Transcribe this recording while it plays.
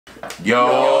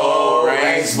Yo,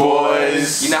 Ranks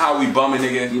boys. You know how we bumming,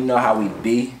 nigga. You know how we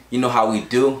be. You know how we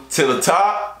do. To the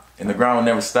top, and the ground will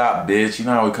never stop, bitch. You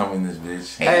know how we come in this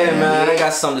bitch. Hey man, I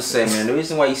got something to say, man. The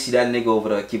reason why you see that nigga over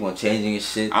there keep on changing his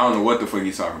shit. I don't know what the fuck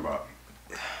he's talking about.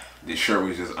 This shirt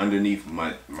was just underneath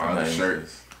my other shirt.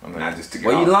 And I just took it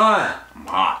Why off. you lying? I'm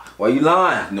hot. Why you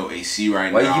lying? No AC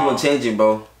right Why now. you keep on changing,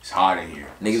 bro? It's hot in here.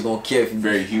 Niggas gonna care if you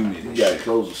Very humid. You got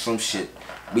clothes or some shit.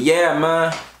 But yeah,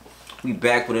 man. We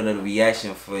back with another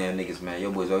reaction for y'all niggas, man.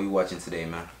 Yo, boys, what you watching today,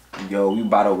 man? Yo, we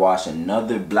about to watch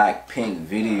another Blackpink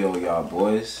video, y'all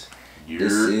boys.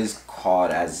 This is called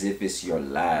As If It's Your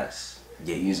Last.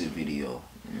 Yeah, music video.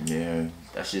 Yeah.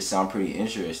 That shit sound pretty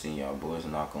interesting, y'all boys,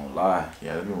 I'm not gonna lie.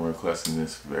 Yeah, they've been requesting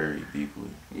this very deeply.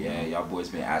 Yeah, y'all boys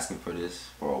been asking for this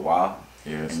for a while.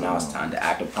 Yeah, and so now it's time to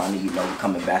act upon it. You know, we're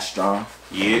coming back strong.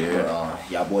 Yeah.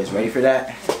 Y'all boys ready for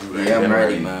that? Yeah, I'm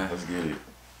ready, man. Let's get it.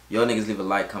 Y'all niggas leave a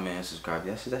like, comment, and subscribe.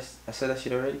 I said that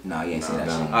shit already? Nah, you ain't say that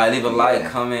shit. Alright, leave a like,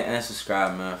 comment, and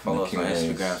subscribe, man. Follow us on Q&As.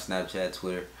 Instagram, Snapchat,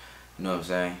 Twitter. You know what I'm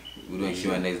saying? We're doing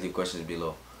Q&As, leave questions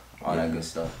below. All that good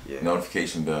stuff. Yeah.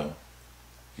 Notification bell.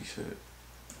 You should.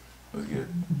 Let's get it.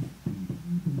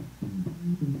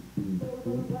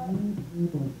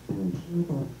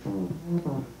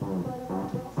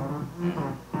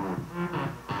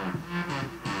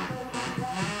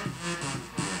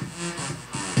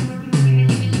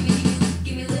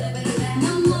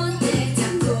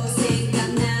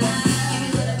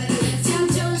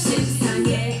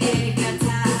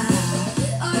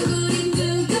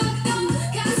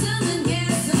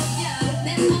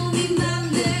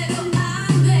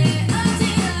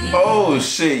 Oh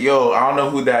shit, yo, I don't know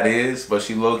who that is, but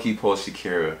she low-key posts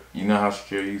Shakira. You know how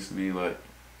Shakira used to be like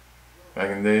back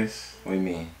in the days? What do you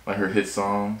mean? Like her hit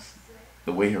songs,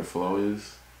 the way her flow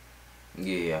is.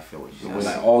 Yeah, I feel what you're saying.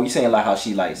 Like, oh, you saying like how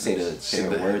she like say the words?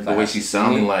 The like way she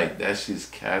sounding like that shit's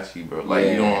catchy, bro. Like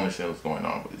you don't understand what's going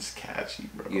on, but it's catchy,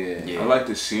 bro. Yeah. I like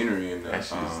the scenery in That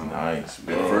shit's nice, the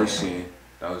bro. first scene.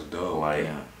 That was dope. Like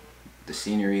the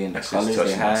scenery and the that shit's colors they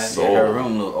touching my had. soul. Yeah, her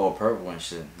room look all purple and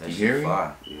shit. That You shit hear me?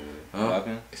 fire. Yeah. Huh?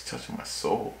 it's touching my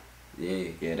soul. Yeah.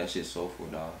 Yeah, that shit's soulful,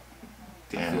 dog.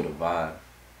 I Damn. feel the vibe.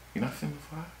 You not feeling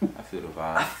the vibe? I feel the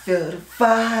vibe. Feel the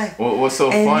vibe. What's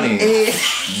so funny?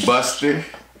 Buster.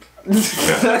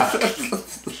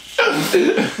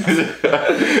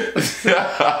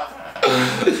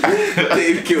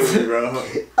 Dave killed me, bro.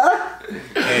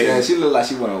 Hey, yeah, she look like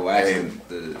she wanna wax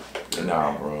the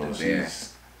Nah, bro. the bear.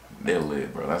 They're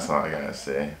lit, bro. That's all I gotta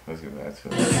say. Let's get back to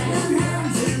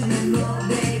it.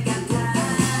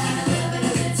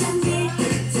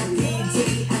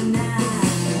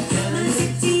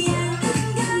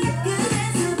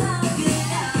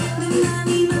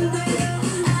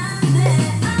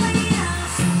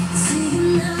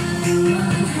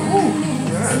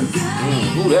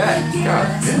 Who that? God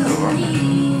damn.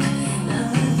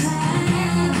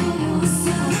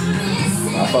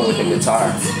 I fuck with the guitar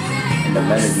and the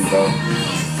melody, bro.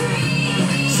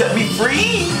 Set me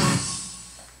free.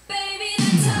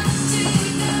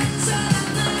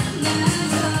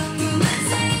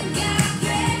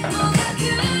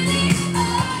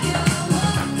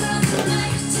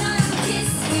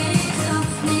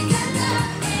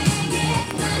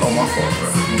 Oh, my fault, bro.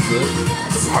 You good?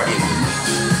 Party.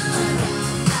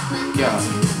 Yeah.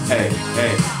 Hey,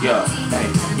 hey, yeah, hey,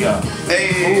 yeah. Hey.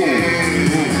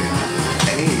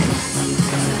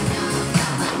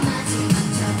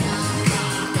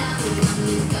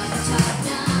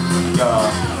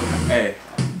 Hey.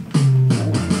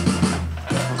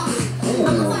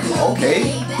 Ooh, okay.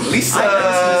 Lisa. I ain't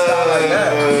never seen a style like that.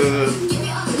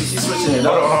 She's switching it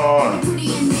up. Hold on.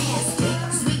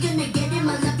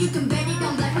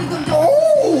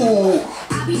 Oh!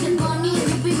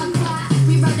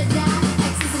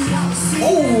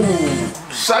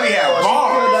 Shawty had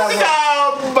bars. She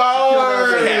got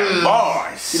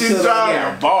bars. She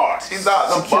dropped bars. She dropped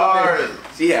the bars.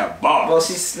 She had bars. Well,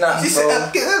 she's snot, bro.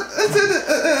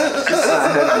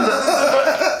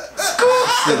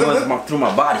 Still going through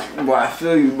my body. Boy, I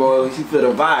feel you, boy. You feel the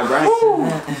vibe, right?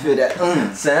 You feel that,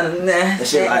 that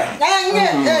shit like,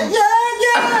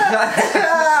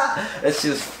 That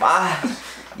shit's fire.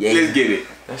 Yeah. Let's get it.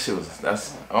 That shit was,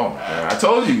 oh my god. I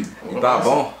told you. You bought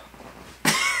bone.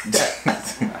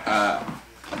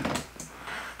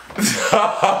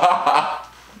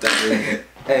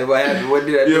 Hey, what happened? What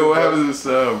did I do? Yo, what happened to the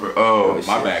sound, bro? Oh,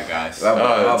 My bad, guys.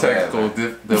 My technical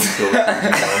difficulty.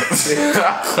 Let's get it.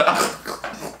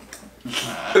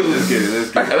 Let's get it.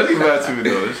 Let's get back to it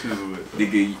though. This shit was lit.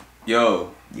 Nigga,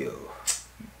 yo.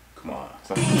 Come on.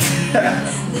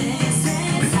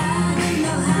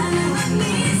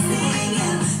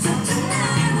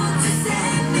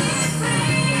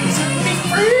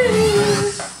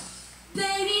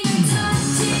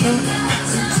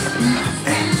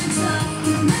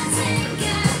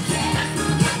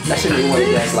 You want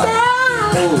to dance like,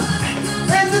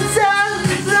 ooh.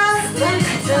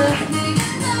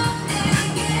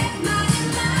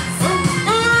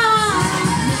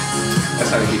 That's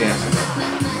how you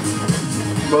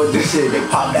dance. Bro, this shit, they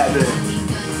pop that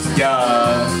bitch.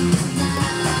 Yeah.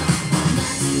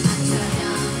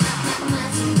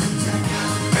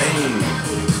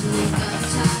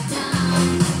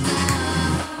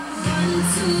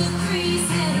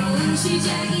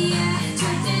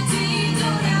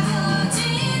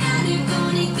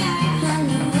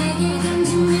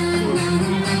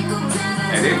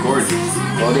 And they're gorgeous.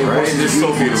 Bro, they Right? They're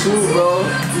so beautiful too, bro.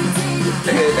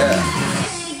 Yeah.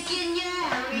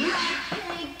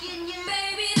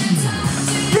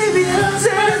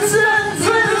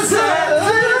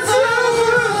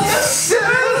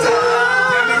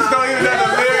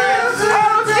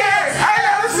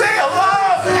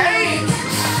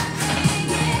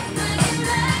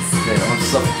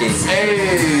 Suffocating.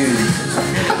 Hey!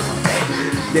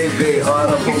 They big all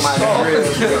up on my grill,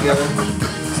 nigga.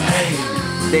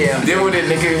 Damn. Deal with it,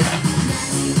 nigga.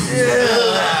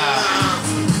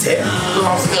 Damn.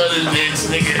 I'm still this bitch,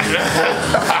 nigga.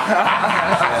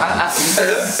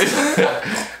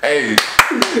 Hey.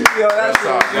 Yo, that's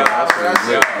tough, bro. That's bro.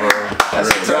 That's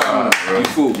tough, bro. You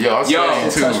fool. Yo, I'm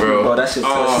sweating too, touch me, bro. That shit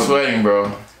touch I'm me. sweating,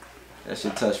 bro. That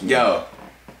shit touch me. Yo,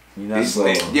 You know, this bro.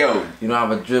 yo, You don't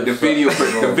have a drip. the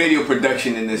video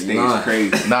production in this thing is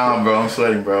crazy. Nah, bro, I'm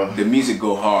sweating, bro. The music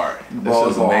go hard. This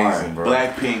was amazing, bro.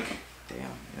 Blackpink, Damn,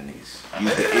 that niggas.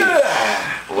 use the ish.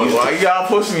 Why you gotta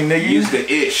push me, nigga? Use the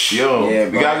ish. Yo, Yeah,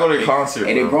 we bro. gotta go to the concert,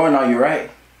 Hey, they bro. growing on you, right?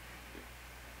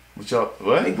 What y'all,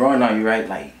 what? They growing on you, right?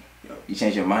 Like, you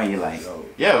change your mind, you're like, Yo,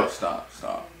 Yeah. stop.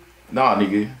 Nah,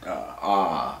 nigga.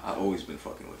 I've always been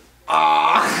fucking with it.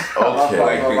 Okay.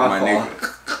 Blackpink, my fault.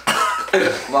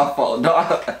 nigga. my fault,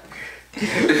 dog.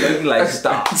 You like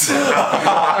stop. You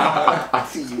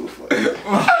fucking.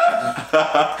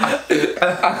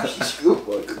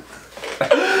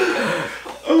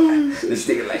 This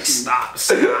nigga like stop.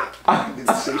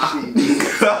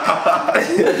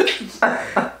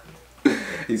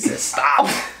 He said stop.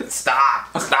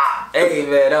 Hey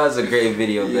man, that was a great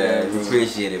video, man. We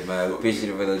appreciate it, man. We appreciate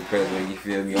it for the present. You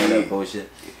feel me? All that bullshit.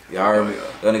 You heard me?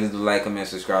 Y'all niggas do like, comment,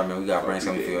 subscribe, man. We got brand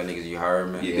something for y'all niggas. You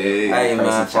heard me? Yeah. Hey man,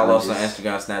 Pricing follow us on challenges.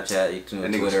 Instagram, Snapchat, YouTube,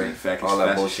 That niggas Twitter, be facts, all that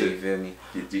facts bullshit. shit. You feel me?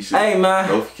 Get these shit. Hey man,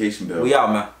 Notification bell. we out,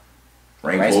 man.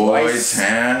 Rank Rice boys, boys.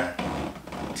 huh?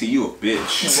 To you a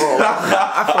bitch.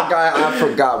 I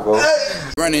forgot, bro.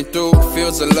 Running through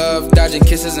fields of love, dodging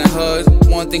kisses and hugs.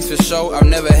 One thing's for sure, I've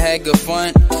never had good fun.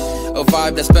 A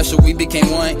vibe that's special, we became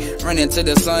one. Running to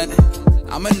the sun.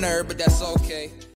 I'm a nerd, but that's okay.